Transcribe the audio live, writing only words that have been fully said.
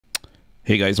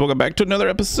Hey guys, welcome back to another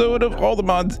episode of All the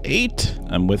Mods 8.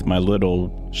 I'm with my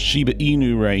little Shiba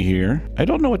Inu right here. I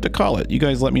don't know what to call it. You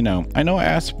guys let me know. I know I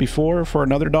asked before for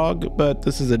another dog, but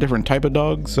this is a different type of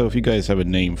dog. So if you guys have a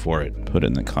name for it, put it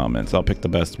in the comments. I'll pick the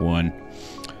best one.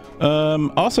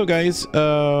 Also guys,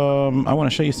 I want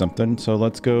to show you something. So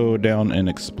let's go down and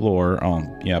explore. Oh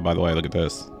yeah, by the way, look at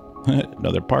this.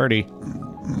 Another party.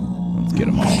 Let's get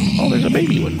them all. Oh, there's a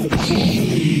baby one.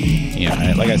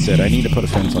 Yeah, like I said, I need to put a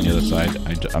fence on the other side.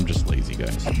 I'm just lazy,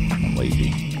 guys. I'm lazy.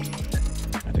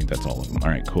 I think that's all of them. All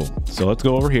right, cool. So let's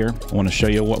go over here. I want to show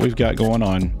you what we've got going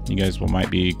on. You guys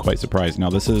might be quite surprised. Now,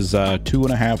 this is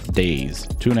 2.5 days.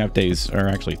 2.5 days, or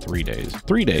actually 3 days.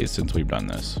 3 days since we've done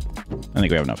this. I think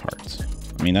we have enough hearts.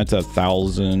 I mean, that's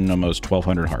 1,000, almost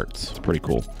 1,200 hearts. It's pretty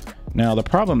cool. Now, the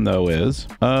problem, though, is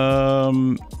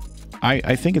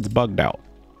I think it's bugged out.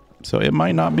 So it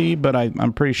might not be, but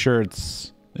I'm pretty sure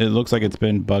it looks like it's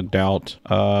been bugged out.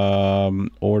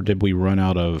 Or did we run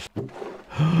out of...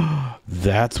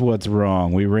 That's what's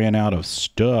wrong. We ran out of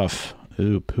stuff.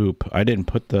 Ooh, poop. I didn't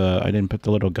put the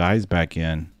little guys back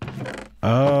in.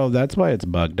 Oh, that's why it's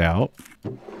bugged out.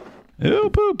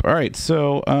 Ooh, poop. All right,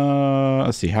 so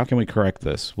let's see. How can we correct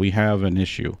this? We have an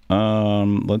issue.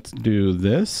 Let's do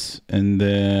this, and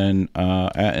then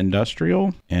at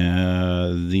industrial,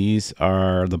 these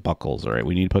are the buckles. All right,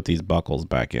 we need to put these buckles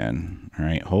back in. All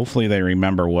right, hopefully they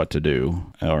remember what to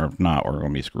do, or if not, we're gonna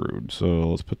be screwed. So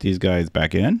let's put these guys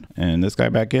back in, and this guy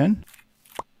back in.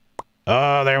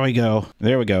 Oh, there we go.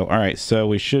 There we go. All right, so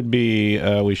we should be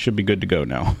good to go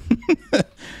now.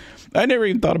 I never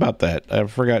even thought about that. I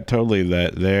forgot totally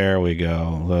that. There we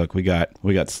go. Look, we got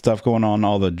stuff going on,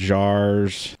 all the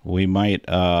jars. We might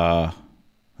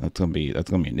that's gonna be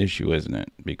an issue, isn't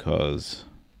it? Because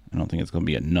I don't think it's gonna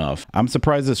be enough. I'm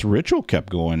surprised this ritual kept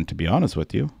going, to be honest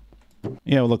with you.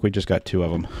 Yeah, well, look, we just got 2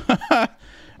 of them. All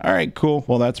right, cool.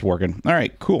 Well, that's working. All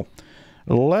right, cool.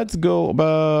 Let's go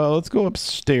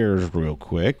upstairs real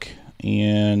quick.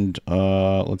 And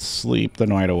let's sleep the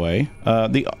night away.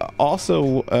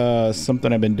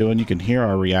 Something I've been doing, you can hear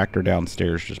our reactor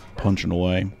downstairs just punching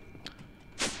away.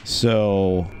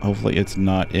 So hopefully it's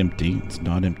not empty. It's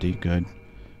not empty. Good.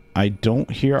 I don't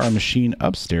hear our machine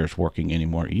upstairs working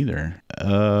anymore either.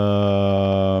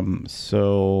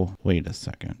 So wait a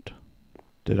second.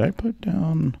 Did I put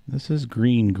down, this is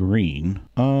green.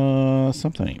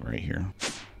 Something ain't right here.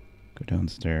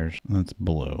 Downstairs. That's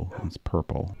blue. That's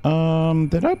purple.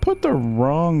 Did I put the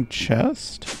wrong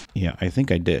chest? Yeah, I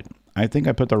think I did. I think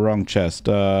I put the wrong chest.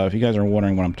 If you guys are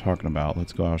wondering what I'm talking about,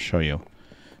 let's go. I'll show you.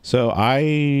 So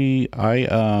I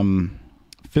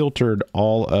filtered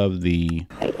all of the...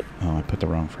 Oh, I put the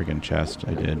wrong freaking chest.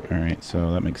 I did. All right,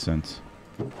 so that makes sense.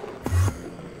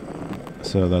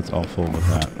 So that's all full with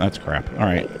that. That's crap. All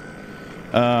right.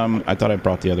 I thought I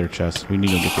brought the other chest. We need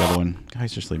to get the other one.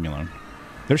 Guys, just leave me alone.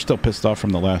 They're still pissed off from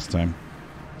the last time.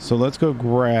 So let's go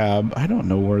grab... I don't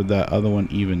know where that other one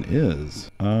even is.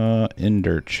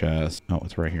 Ender chest. Oh,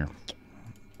 it's right here.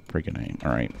 Freaking name.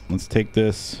 All right. Let's take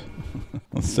this.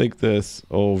 Let's take this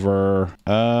over.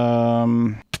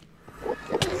 Let's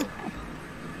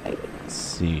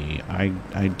see.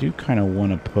 I do kind of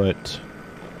want to put...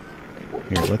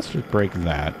 Here, let's just break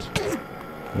that.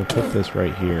 We'll put this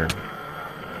right here.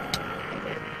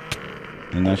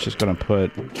 And that's just going to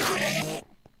put...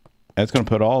 That's going to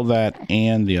put all that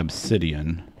and the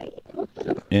obsidian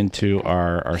into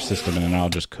our system, and then I'll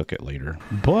just cook it later.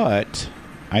 But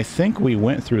I think we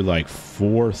went through like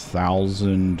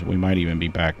 4,000. We might even be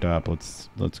backed up. Let's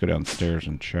go downstairs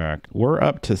and check. We're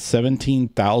up to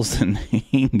 17,000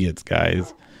 ingots,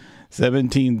 guys.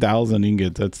 17,000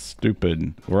 ingots. That's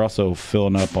stupid. We're also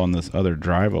filling up on this other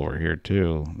drive over here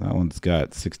too. That one's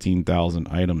got 16,000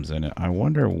 items in it. I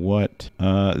wonder what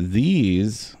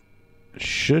these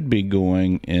should be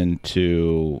going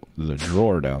into the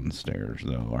drawer downstairs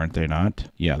though, aren't they not?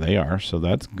 Yeah, they are, so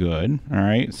that's good. All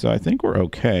right, so I think we're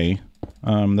okay.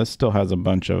 This still has a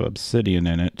bunch of obsidian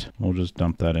in it. We'll just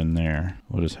dump that in there.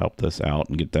 We'll just help this out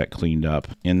and get that cleaned up,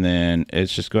 and then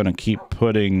it's just going to keep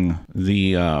putting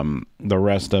the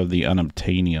rest of the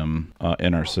unobtainium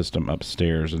in our system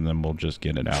upstairs, and then we'll just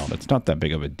get it out. It's not that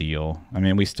big of a deal. I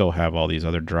mean, we still have all these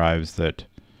other drives that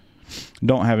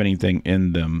don't have anything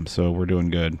in them, so we're doing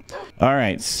good. All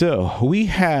right, so we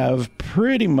have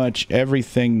pretty much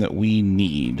everything that we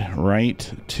need,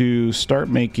 right, to start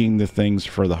making the things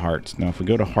for the hearts. Now, if we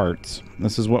go to hearts,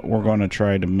 this is what we're going to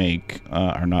try to make,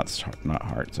 or not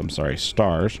hearts, I'm sorry,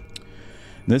 stars.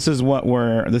 This is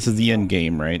this is the end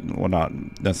game, right? Well, not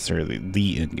necessarily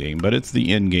the end game, but it's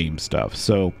the end game stuff.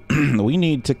 So we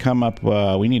need to come up,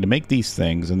 we need to make these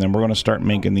things, and then we're going to start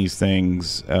making these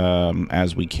things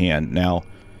as we can. Now,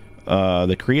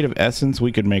 the creative essence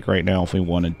we could make right now if we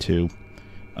wanted to.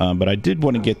 But I did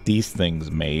want to get these things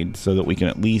made so that we can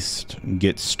at least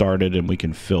get started and we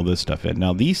can fill this stuff in.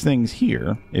 Now, these things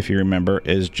here, if you remember,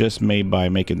 is just made by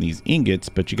making these ingots,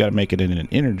 but you got to make it in an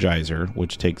energizer,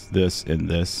 which takes this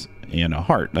and a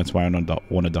heart. That's why I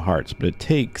wanted the hearts, but it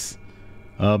takes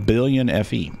a billion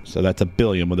FE. So that's a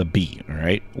billion with a B, all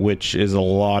right? Which is a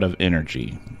lot of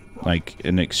energy, like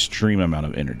an extreme amount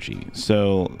of energy.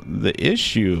 So the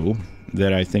issue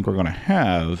that I think we're going to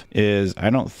have is I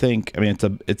mean,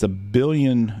 it's a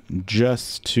billion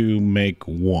just to make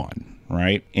one,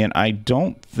 right? And I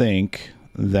don't think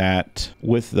that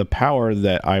with the power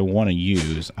that I want to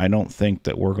use, I don't think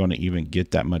that we're going to even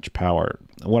get that much power.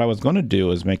 What I was going to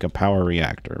do is make a power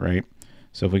reactor, right?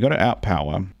 So if we go to OUT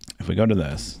power, if we go to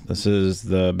this is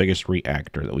the biggest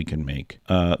reactor that we can make.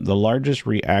 The largest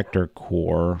reactor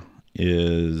core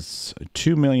is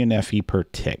 2 million FE per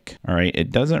tick. All right, it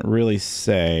doesn't really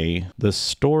say. The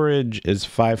storage is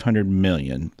 500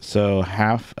 million, so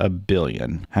half a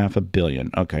billion.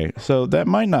 Okay, so that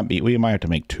might not be, we might have to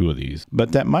make 2 of these,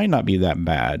 but that might not be that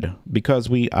bad because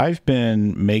I've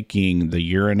been making the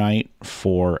uranite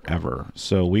forever.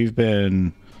 So we've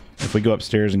been, if we go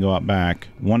upstairs and go out back,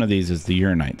 one of these is the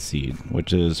uranite seed,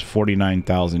 which is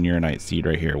 49,000 uranite seed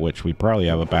right here, which we probably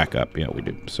have a backup. Yeah, we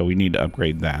do. So we need to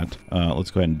upgrade that.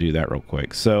 Let's go ahead and do that real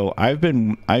quick. So I've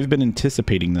been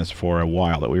anticipating this for a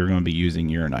while, that we were going to be using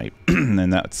uranite,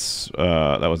 and that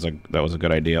was a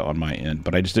good idea on my end,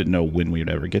 but I just didn't know when we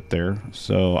would ever get there.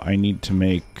 So I need to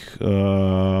make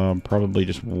probably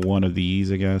just one of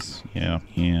these, I guess. Yeah,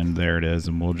 and there it is,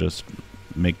 and we'll just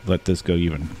let this go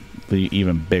even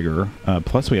bigger.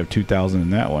 Plus we have 2,000 in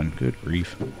that one. Good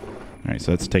grief. All right,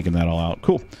 so that's taking that all out.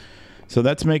 Cool. So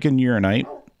that's making uranite,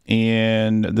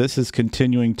 and this is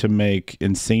continuing to make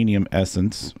insanium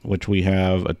essence, which we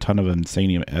have a ton of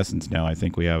insanium essence now. I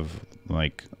think we have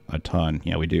like a ton.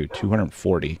 Yeah, we do.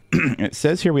 240. It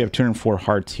says here we have 204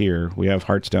 hearts here. We have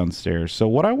hearts downstairs. So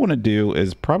what I want to do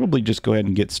is probably just go ahead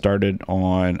and get started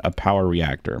on a power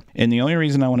reactor. And the only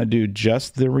reason I want to do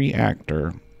just the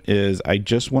reactor is I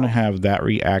just want to have that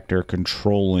reactor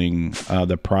controlling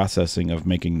the processing of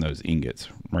making those ingots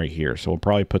right here. So we'll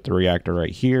probably put the reactor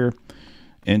right here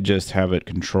and just have it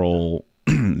control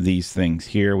these things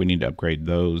here. We need to upgrade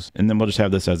those, and then we'll just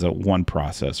have this as a one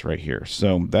process right here.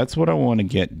 So that's what I want to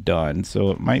get done.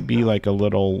 So it might be like a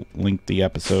little lengthy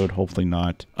episode, hopefully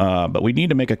not, but we need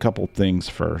to make a couple things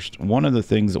first. One of the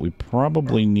things that we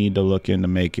probably need to look into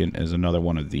making is another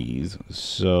one of these.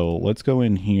 So let's go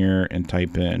in here and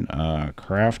type in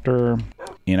crafter,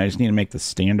 and I just need to make the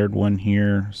standard one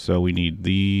here. So we need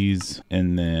these,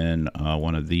 and then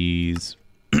one of these.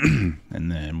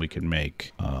 And then we can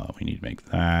make, we need to make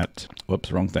that.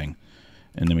 Whoops, wrong thing.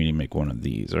 And then we need to make one of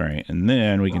these. All right. And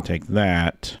then we can take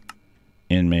that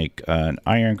and make an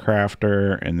iron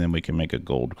crafter, and then we can make a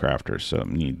gold crafter. So it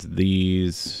needs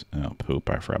these. Oh, poop.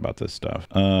 I forgot about this stuff.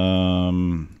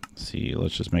 Let's see.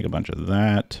 Let's just make a bunch of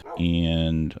that.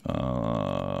 And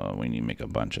we need to make a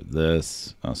bunch of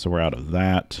this. So we're out of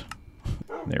that.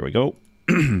 There we go.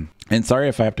 And sorry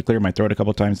if I have to clear my throat a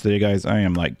couple times today, guys. I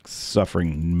am like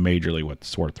suffering majorly with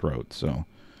sore throat, so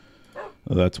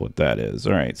that's what that is.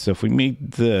 All right, so if we make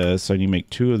this, I need to make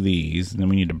 2 of these, and then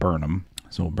we need to burn them.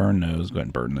 So we'll burn those, go ahead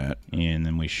and burn that, and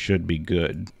then we should be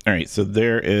good. All right, so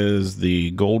there is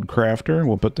the gold crafter.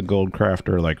 We'll put the gold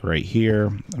crafter like right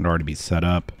here. It'll already be set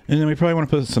up. And then we probably want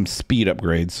to put some speed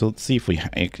upgrades. So let's see if we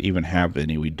even have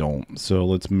any. We don't. So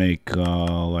let's make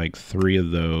like 3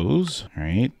 of those. All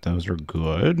right, those are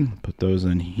good. Put those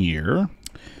in here.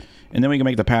 And then we can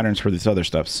make the patterns for this other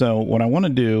stuff. So what I want to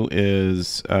do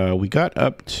is we got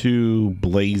up to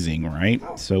blazing, right?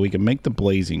 So we can make the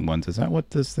blazing ones. Is that what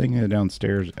this thing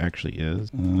downstairs actually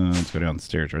is? Let's go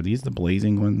downstairs. Are these the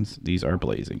blazing ones? These are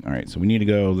blazing. All right, so we need to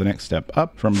go the next step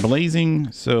up from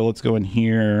blazing. So let's go in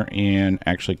here and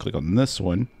actually click on this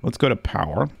one. Let's go to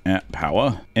power, at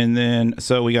power. And then,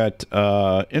 so we got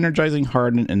energizing,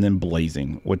 harden, and then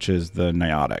blazing, which is the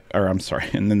niotic, or I'm sorry,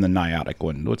 and then the niotic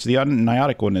one, which the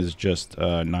niotic one is just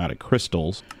niotic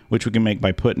crystals, which we can make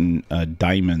by putting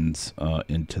diamonds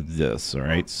into this. All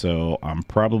right, so I'm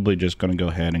probably just going to go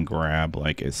ahead and grab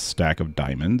like a stack of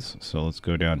diamonds. So let's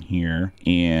go down here.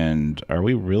 And are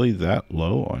we really that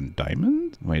low on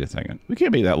diamonds? Wait a second, we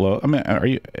can't be that low. I mean,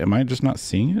 am I just not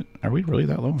seeing it? Are we really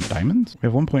that low on diamonds? We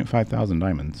have 1.5 thousand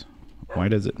diamonds. Why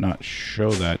does it not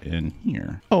show that in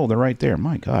here? Oh, they're right there.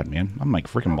 My God, man. I'm like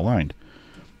freaking blind.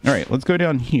 All right, let's go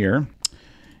down here.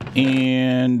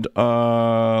 And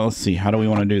let's see, how do we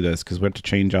want to do this? Because we have to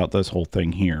change out this whole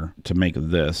thing here to make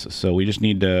this. So we just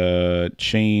need to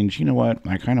change, you know what?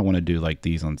 I kind of want to do like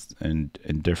these on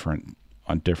different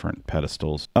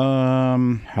pedestals.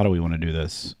 How do we want to do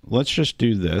this? Let's just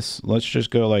do this. Let's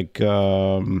just go like,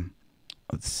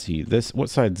 let's see, this, what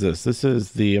side's this? This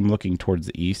is the, I'm looking towards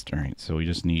the east. All right, so we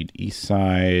just need east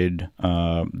side.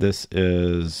 This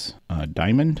is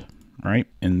diamond. Right,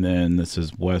 and then this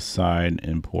is west side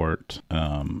import.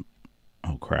 Oh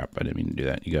crap, I didn't mean to do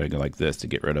that. You gotta go like this to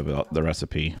get rid of the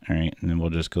recipe. All right, and then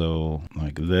we'll just go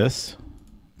like this,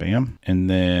 bam. And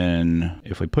then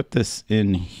if we put this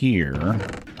in here,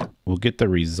 we'll get the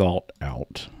result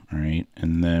out. All right,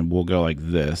 and then we'll go like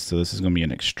this. So this is gonna be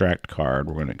an extract card.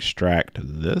 We're gonna extract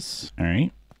this, all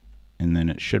right, and then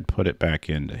it should put it back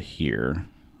into here.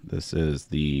 This is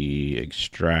the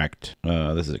extract.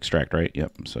 This is extract, right?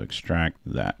 Yep. So extract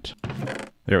that.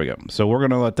 There we go. So we're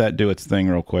going to let that do its thing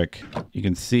real quick. You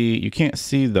can see, you can't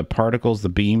see the particles, the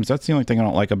beams. That's the only thing I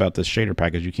don't like about this shader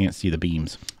pack is you can't see the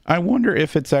beams. I wonder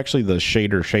if it's actually the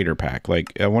shader pack.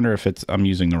 Like, I wonder if it's, I'm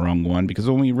using the wrong one because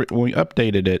when we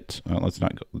updated it, let's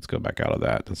go back out of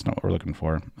that. That's not what we're looking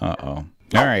for. Uh-oh.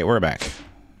 All right, we're back.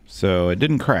 So it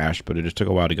didn't crash, but it just took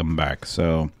a while to come back.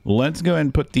 So let's go ahead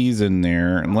and put these in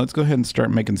there, and let's go ahead and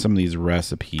start making some of these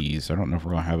recipes. I don't know if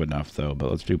we're gonna have enough though, but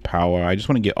let's do power. I just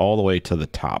want to get all the way to the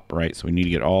top, right? So we need to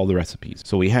get all the recipes.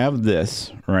 So we have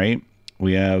this, right?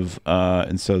 We have,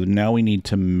 and so now we need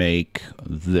to make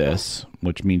this,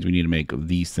 which means we need to make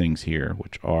these things here,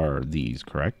 which are these,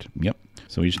 correct? Yep.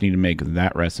 So we just need to make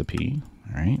that recipe.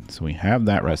 All right, so we have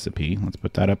that recipe. Let's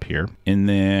put that up here. And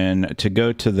then to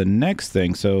go to the next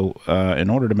thing, so in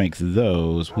order to make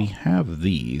those, we have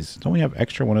these. Don't we have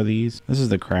extra one of these? This is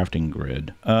the crafting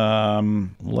grid.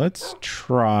 Let's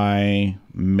try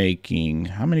making,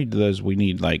 how many of those we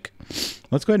need? Like,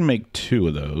 let's go ahead and make 2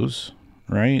 of those,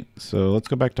 right? So let's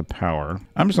go back to power.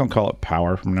 I'm just gonna call it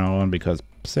power from now on because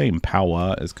saying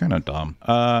power is kind of dumb.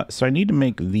 So I need to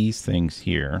make these things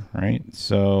here, right?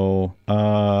 So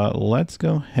let's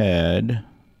go ahead.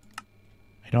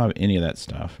 I don't have any of that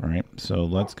stuff, right? So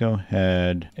let's go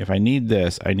ahead. If I need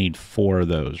this, I need 4 of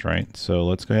those, right? So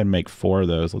let's go ahead and make 4 of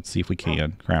those. Let's see if we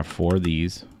can craft 4 of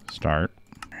these. Start,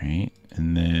 right?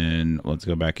 And then let's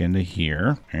go back into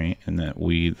here, right? And that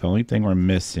the only thing we're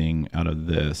missing out of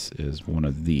this is one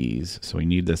of these. So we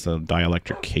need this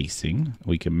dielectric casing.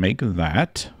 We can make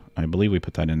that. I believe we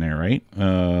put that in there, right?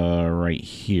 Right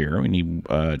here, we need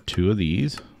 2 of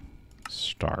these.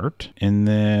 Start. And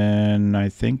then I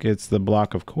think it's the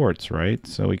block of quartz, right?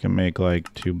 So we can make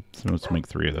like 2, so let's make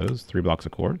 3 of those, 3 blocks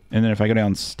of quartz. And then if I go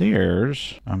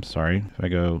downstairs, I'm sorry, if I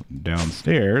go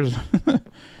downstairs,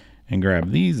 and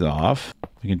grab these off,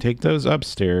 we can take those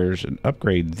upstairs and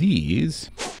upgrade these,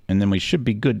 and then we should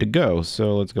be good to go.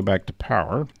 So let's go back to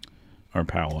power, or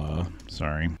power,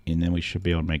 sorry. And then we should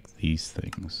be able to make these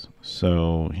things.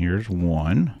 So here's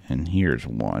 1, and here's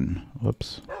 1.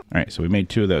 Whoops. All right, so we made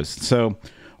 2 of those. So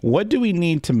what do we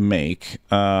need to make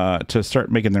to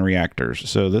start making the reactors?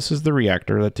 So this is the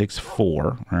reactor that takes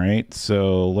 4, all right?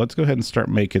 So let's go ahead and start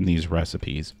making these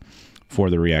recipes for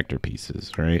the reactor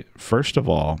pieces, all right? First of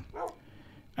all,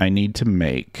 I need to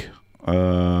make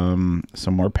some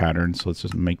more patterns. So let's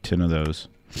just make 10 of those.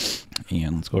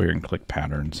 And let's go here and click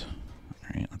patterns.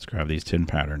 All right, let's grab these 10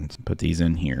 patterns, put these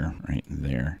in here, right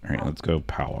there. All right, let's go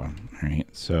power. All right,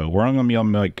 so we're only gonna be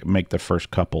able to make the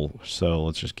first couple. So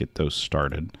let's just get those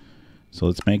started. So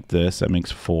let's make this, that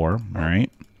makes 4, all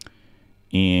right?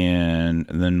 And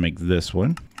then make this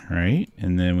one, all right?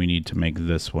 And then we need to make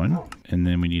this one. And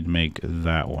then we need to make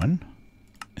that one.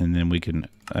 And then we can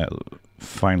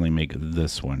finally make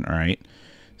this one, all right?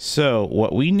 So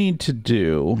what we need to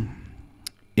do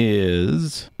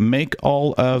is make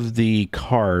all of the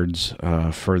cards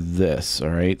for this, all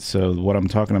right? So what I'm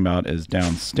talking about is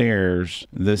downstairs,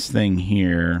 this thing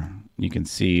here, you can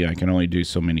see I can only do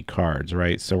so many cards,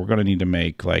 right? So we're going to need to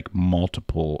make like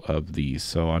multiple of these.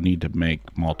 So I need to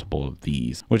make multiple of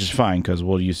these, which is fine because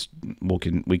we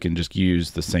can just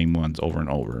use the same ones over and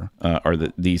over, or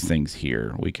these things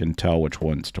here. We can tell which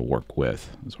ones to work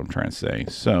with, is what I'm trying to say.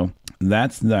 So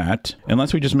that's that.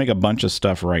 Unless we just make a bunch of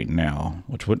stuff right now,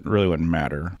 which really wouldn't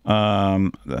matter.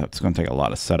 That's going to take a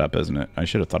lot of setup, isn't it? I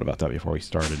should have thought about that before we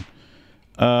started.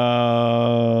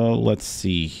 Let's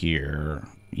see here.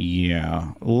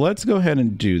 Yeah, let's go ahead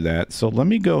and do that. So let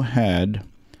me go ahead.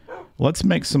 Let's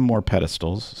make some more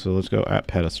pedestals. So let's go at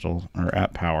pedestal or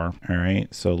at power. All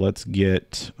right. So let's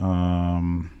get,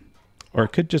 Or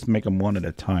it could just make them one at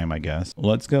a time, I guess.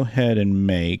 Let's go ahead and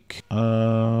make,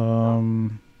 how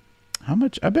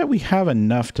much? I bet we have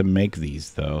enough to make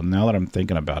these though. Now that I'm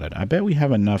thinking about it, I bet we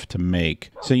have enough to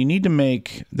make. So you need to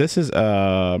make, this is,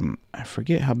 I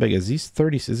forget how big is these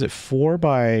 30, is it 4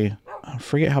 by, I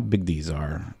forget how big these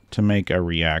are to make a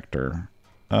reactor.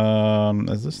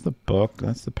 Is this the book?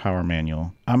 That's the power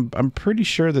manual. I'm pretty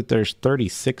sure that there's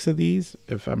 36 of these,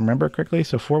 if I remember correctly.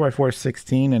 So 4 by 4 is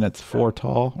 16 and it's 4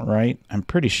 tall, right? I'm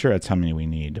pretty sure that's how many we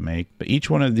need to make. But each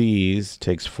one of these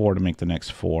takes 4 to make the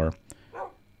next 4.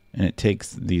 And it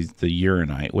takes the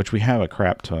uranite, which we have a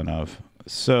crap ton of.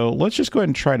 So let's just go ahead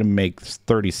and try to make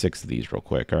 36 of these real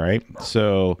quick, all right?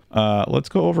 So let's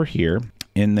go over here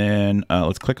and then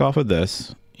let's click off of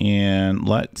this. And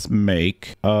let's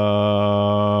make,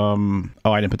 oh,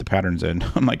 I didn't put the patterns in.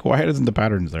 I'm like, why isn't the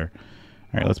patterns there?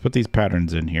 All right, let's put these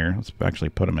patterns in here. Let's actually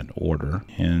put them in order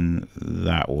in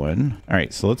that one. All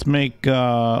right, so let's make,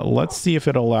 let's see if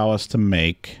it'll allow us to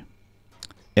make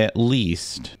at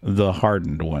least the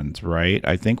hardened ones, right?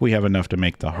 I think we have enough to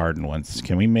make the hardened ones.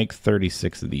 Can we make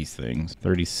 36 of these things?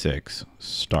 36,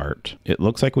 start. It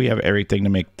looks like we have everything to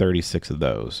make 36 of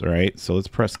those, right? So let's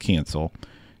press cancel.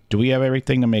 Do we have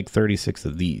everything to make 36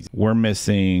 of these? We're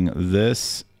missing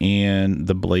this and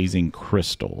the blazing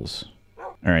crystals.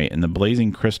 All right, and the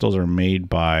blazing crystals are made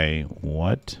by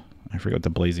what? I forget what the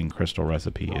blazing crystal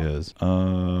recipe is.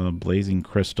 Blazing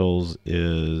crystals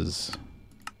is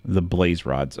the blaze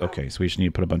rods. Okay, so we just need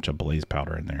to put a bunch of blaze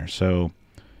powder in there. So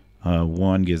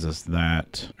 1 gives us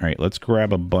that. All right, let's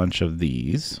grab a bunch of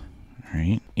these. All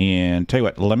right, and tell you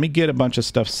what, let me get a bunch of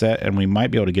stuff set and we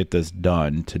might be able to get this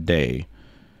done today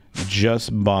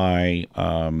just by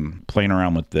playing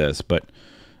around with this. But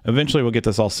eventually we'll get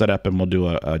this all set up and we'll do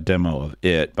a demo of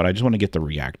it. But I just want to get the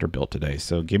reactor built today.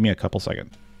 So give me a couple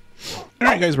seconds. All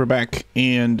right, guys, we're back.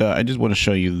 And I just want to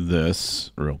show you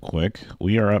this real quick.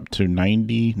 We are up to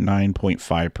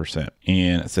 99.5%.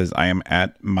 And it says I am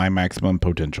at my maximum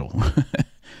potential.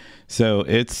 So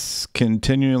it's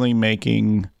continually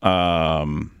making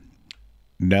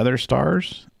nether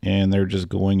stars. And they're just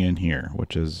going in here,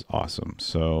 which is awesome.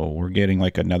 So we're getting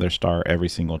like a nether star every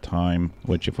single time,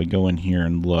 which if we go in here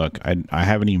and look, I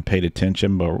haven't even paid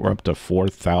attention, but we're up to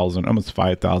 4,000, almost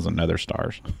 5,000 nether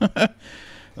stars.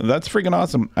 That's freaking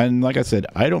awesome. And like I said,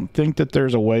 I don't think that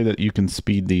there's a way that you can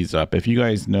speed these up. If you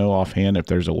guys know offhand if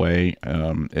there's a way,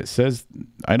 it says,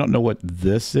 I don't know what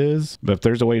this is, but if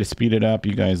there's a way to speed it up,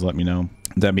 you guys let me know.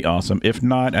 That'd be awesome. If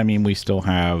not, I mean, we still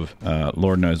have,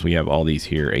 Lord knows we have all these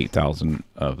here, 8,000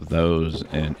 of those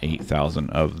and 8,000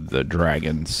 of the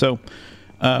dragons. So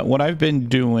what I've been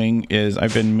doing is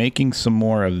I've been making some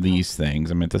more of these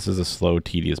things. I mean, this is a slow,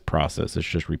 tedious process. It's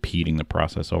just repeating the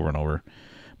process over and over.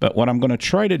 But what I'm going to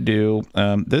try to do,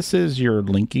 this is your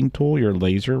linking tool, your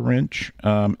laser wrench.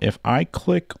 If I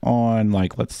click on,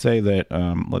 like, let's say that,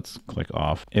 let's click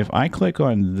off. If I click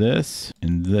on this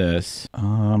and this,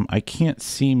 I can't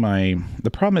see the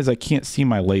problem is I can't see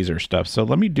my laser stuff. So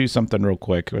let me do something real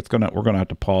quick. We're going to have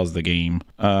to pause the game.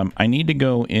 I need to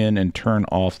go in and turn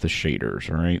off the shaders.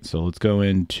 All right. So let's go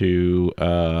into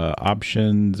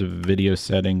options, video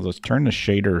settings. Let's turn the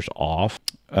shaders off.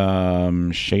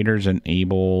 Shaders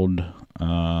enabled.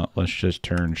 Let's just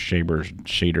turn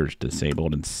shaders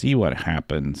disabled and see what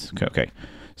happens. Okay,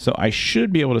 so I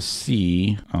should be able to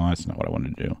see. Oh, that's not what I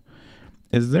wanted to do.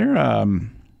 Is there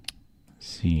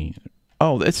see?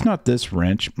 Oh, it's not this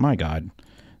wrench. My God,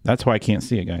 that's why I can't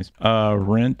see it, guys.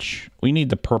 Wrench. We need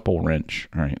the purple wrench.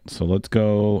 All right, so let's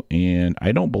go, and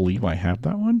I don't believe I have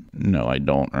that one. No, I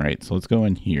don't. All right, so let's go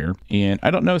in here, and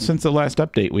I don't know, since the last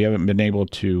update we haven't been able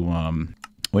to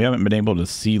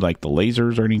see like the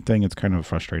lasers or anything. It's kind of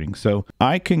frustrating. So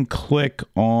I can click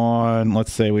on,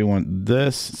 let's say we want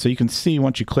this. So you can see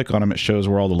once you click on them, it shows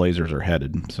where all the lasers are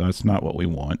headed. So that's not what we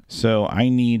want. So I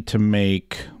need to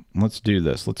make, let's do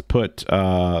this. Let's put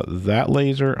that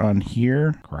laser on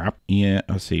here. Crap. Yeah,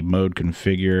 let's see, mode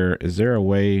configure. Is there a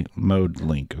way? Mode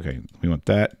link. Okay, we want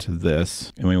that to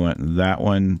this, and we want that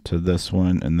one to this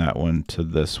one, and that one to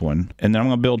this one. And then I'm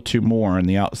gonna build 2 more, and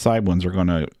the outside ones are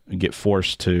gonna get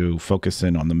forced to focus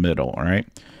in on the middle, all right?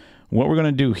 What we're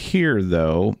gonna do here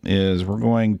though, is we're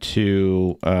going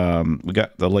to, we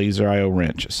got the laser IO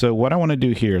wrench. So what I wanna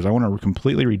do here is I wanna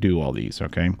completely redo all these,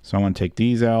 okay? So I wanna take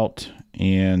these out,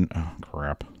 and oh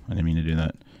crap, I didn't mean to do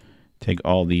that. Take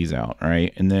all these out, all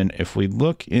right? And then if we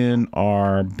look in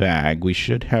our bag, we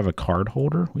should have a card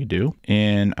holder. We do.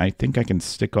 And I think I can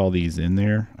stick all these in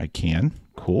there. I can.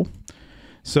 Cool.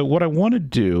 So what I want to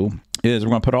do is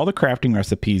we're going to put all the crafting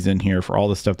recipes in here for all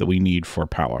the stuff that we need for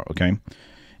power, okay?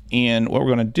 And what we're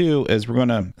going to do is we're going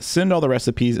to send all the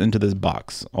recipes into this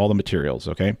box, all the materials,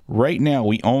 okay? Right now,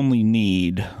 we only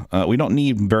need, we don't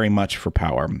need very much for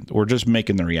power. We're just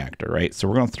making the reactor, right? So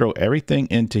we're going to throw everything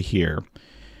into here.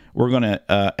 We're going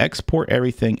to export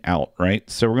everything out, right?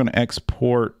 So we're going to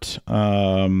export,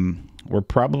 we're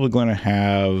probably going to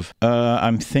have,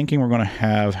 I'm thinking we're going to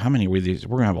have, how many were these?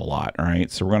 We're going to have a lot, all right?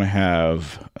 So we're going to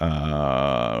have,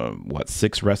 what,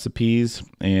 6 recipes,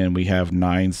 and we have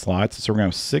 9 slots. So we're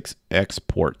going to have 6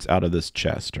 exports out of this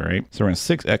chest, all right? So we're going to have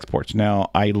 6 exports.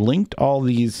 Now, I linked all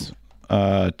these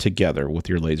together with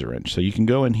your laser wrench. So you can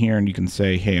go in here and you can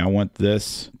say, hey, I want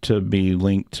this to be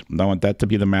linked. I want that to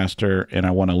be the master, and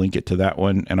I want to link it to that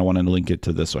one, and I want to link it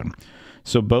to this one.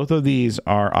 So both of these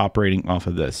are operating off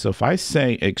of this. So if I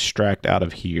say extract out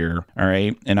of here, all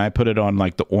right, and I put it on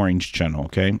like the orange channel,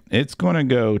 okay, it's going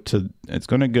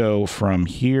to go from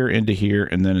here into here,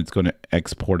 and then it's going to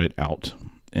export it out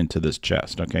into this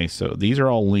chest. Okay, so these are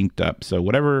all linked up. So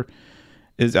whatever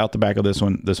is out the back of this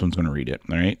one's going to read it.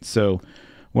 All right, so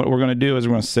what we're going to do is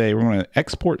we're going to say we're going to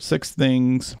export 6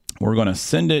 things. We're going to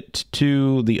send it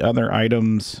to the other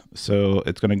items. So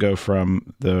it's going to go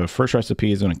from the first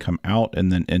recipe is going to come out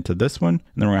and then into this one. And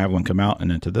then we're going to have one come out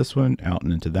and into this one, out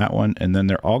and into that one. And then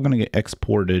they're all going to get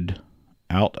exported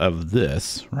out of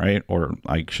this, right? Or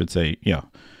I should say, yeah,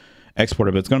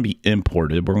 exported, but it's going to be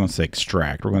imported. We're going to say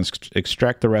extract. We're going to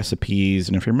extract the recipes.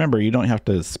 And if you remember, you don't have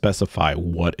to specify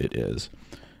what it is,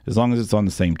 as long as it's on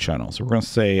the same channel. So we're going to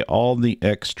say all the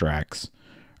extracts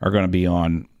are going to be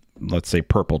on, let's say,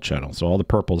 purple channel. So all the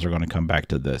purples are going to come back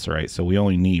to this, right? So we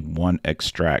only need 1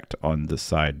 extract on this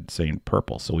side saying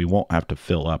purple. So we won't have to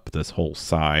fill up this whole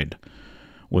side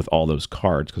with all those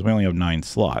cards because we only have 9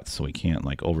 slots. So we can't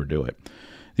like overdo it.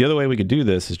 The other way we could do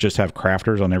this is just have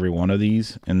crafters on every one of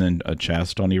these and then a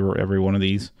chest on every one of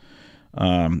these.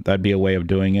 That'd be a way of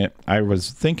doing it. I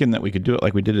was thinking that we could do it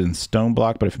like we did it in Stone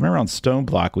Block, but if you remember on Stone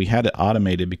Block, we had it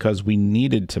automated because we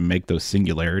needed to make those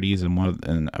singularities,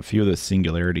 and a few of the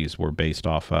singularities were based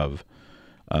off of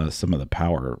some of the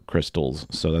power crystals.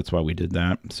 So that's why we did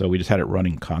that. So we just had it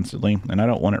running constantly, and I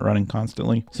don't want it running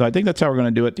constantly. So I think that's how we're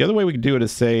going to do it. The other way we could do it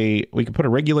is say, we could put a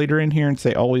regulator in here and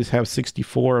say, always have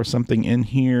 64 or something in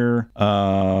here,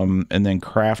 and then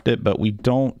craft it. But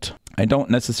I don't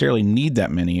necessarily need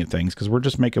that many things because we're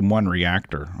just making 1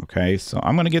 reactor. Okay, so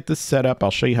I'm going to get this set up.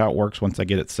 I'll show you how it works once I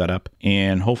get it set up,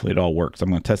 and hopefully it all works. I'm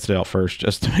going to test it out first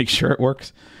just to make sure it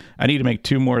works. I need to make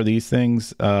 2 more of these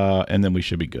things, and then we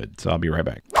should be good. So I'll be right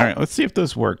back. All right, let's see if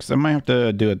this works. I might have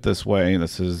to do it this way.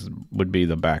 This would be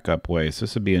the backup way. So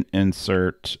this would be an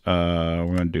insert. We're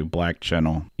going to do black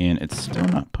channel, and it's still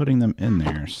not putting them in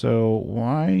there. So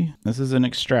why? This is an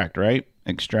extract, right?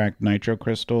 Extract nitro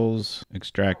crystals,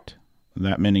 extract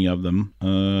that many of them.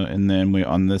 And then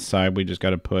on this side, we just got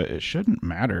to put, it shouldn't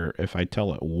matter if I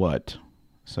tell it what.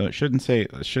 So it shouldn't say,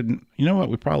 you know what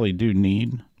we probably do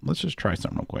need? Let's just try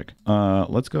something real quick.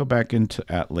 Let's go back into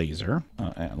at laser,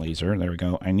 there we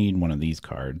go. I need one of these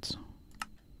cards.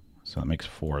 So that makes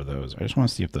 4 of those. I just want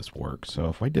to see if this works. So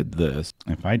if I did this,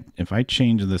 if I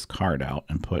change this card out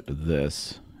and put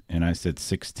this, and I said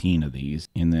 16 of these,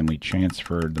 and then we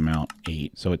transferred them out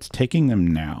 8. So it's taking them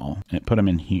now, and it put them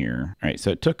in here. All right,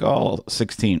 so it took all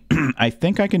 16. I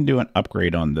think I can do an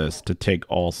upgrade on this to take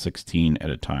all 16 at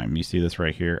a time. You see this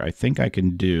right here? I think I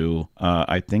can do,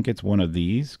 I think it's one of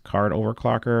these, card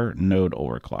overclocker, node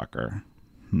overclocker.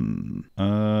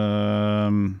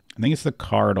 I think it's the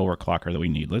card overclocker that we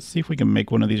need. Let's see if we can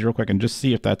make one of these real quick and just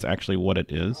see if that's actually what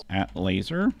it is. At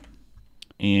laser.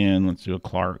 And let's do a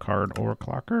card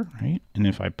overclocker, right? And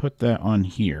if I put that on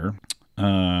here,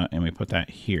 and we put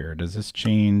that here, does this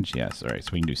change? Yes, all right,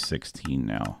 so we can do 16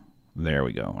 now. There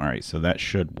we go. All right, so that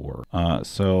should work.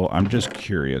 So I'm just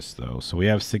curious though. So we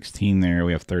have 16 there,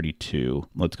 we have 32.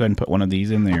 Let's go ahead and put one of these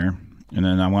in there. And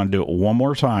then I want to do it one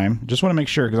more time. Just want to make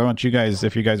sure, because I want you guys,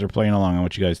 if you guys are playing along, I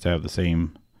want you guys to have the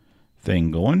same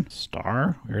thing going.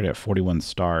 Star, we're already at 41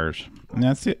 stars. And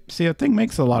that's it. See, that thing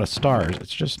makes a lot of stars.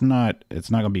 It's just not,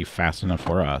 it's not gonna be fast enough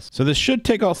for us. So this should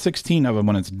take all 16 of them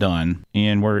when it's done.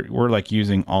 And we're like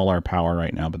using all our power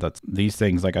right now, but that's, these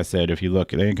things, like I said, if you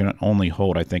look, they can only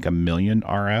hold, I think, 1 million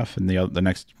RF, and the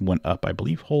next one up, I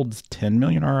believe, holds 10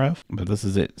 million RF, but this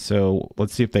is it. So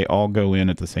let's see if they all go in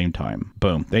at the same time.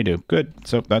 Boom, they do. Good.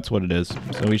 So that's what it is.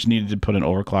 So we just needed to put an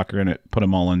overclocker in it, put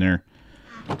them all in there.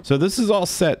 So this is all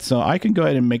set, so I can go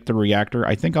ahead and make the reactor.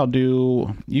 I think I'll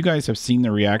do, you guys have seen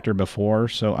the reactor before,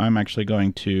 so I'm actually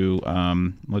going to,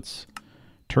 let's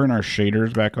turn our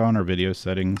shaders back on, our video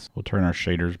settings. We'll turn our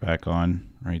shaders back on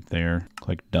right there.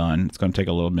 Click done. It's going to take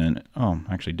a little minute. Oh,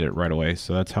 I actually did it right away.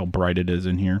 So that's how bright it is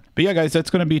in here. But yeah, guys, that's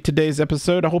going to be today's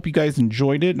episode. I hope you guys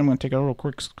enjoyed it. I'm going to take a little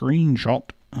quick screenshot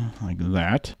like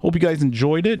that. Hope you guys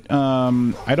enjoyed it.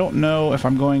 I don't know if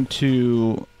I'm going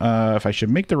to, if I should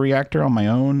make the reactor on my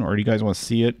own, or do you guys want to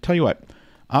see it? Tell you what,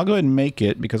 I'll go ahead and make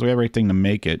it because we have everything to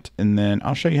make it. And then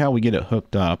I'll show you how we get it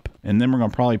hooked up. And then we're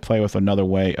going to probably play with another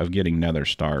way of getting nether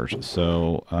stars.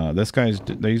 So these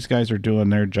guys are doing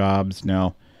their jobs.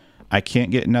 Now, I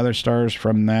can't get nether stars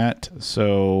from that.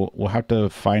 So we'll have to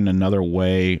find another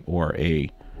way, or a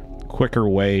quicker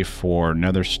way for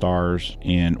nether stars.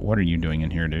 And what are you doing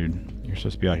in here, dude? You're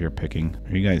supposed to be out here picking.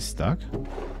 Are you guys stuck?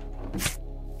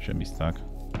 Shouldn't be stuck.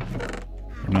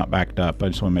 They're not backed up. I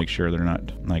just want to make sure they're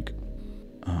not like...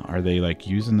 are they like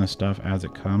using the stuff as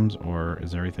it comes, or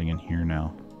is everything in here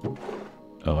now?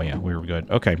 Oh yeah, we were good.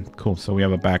 Okay, cool. So we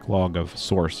have a backlog of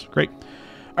source. Great.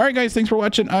 All right, guys, thanks for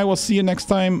watching. I will see you next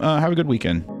time. Have a good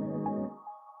weekend.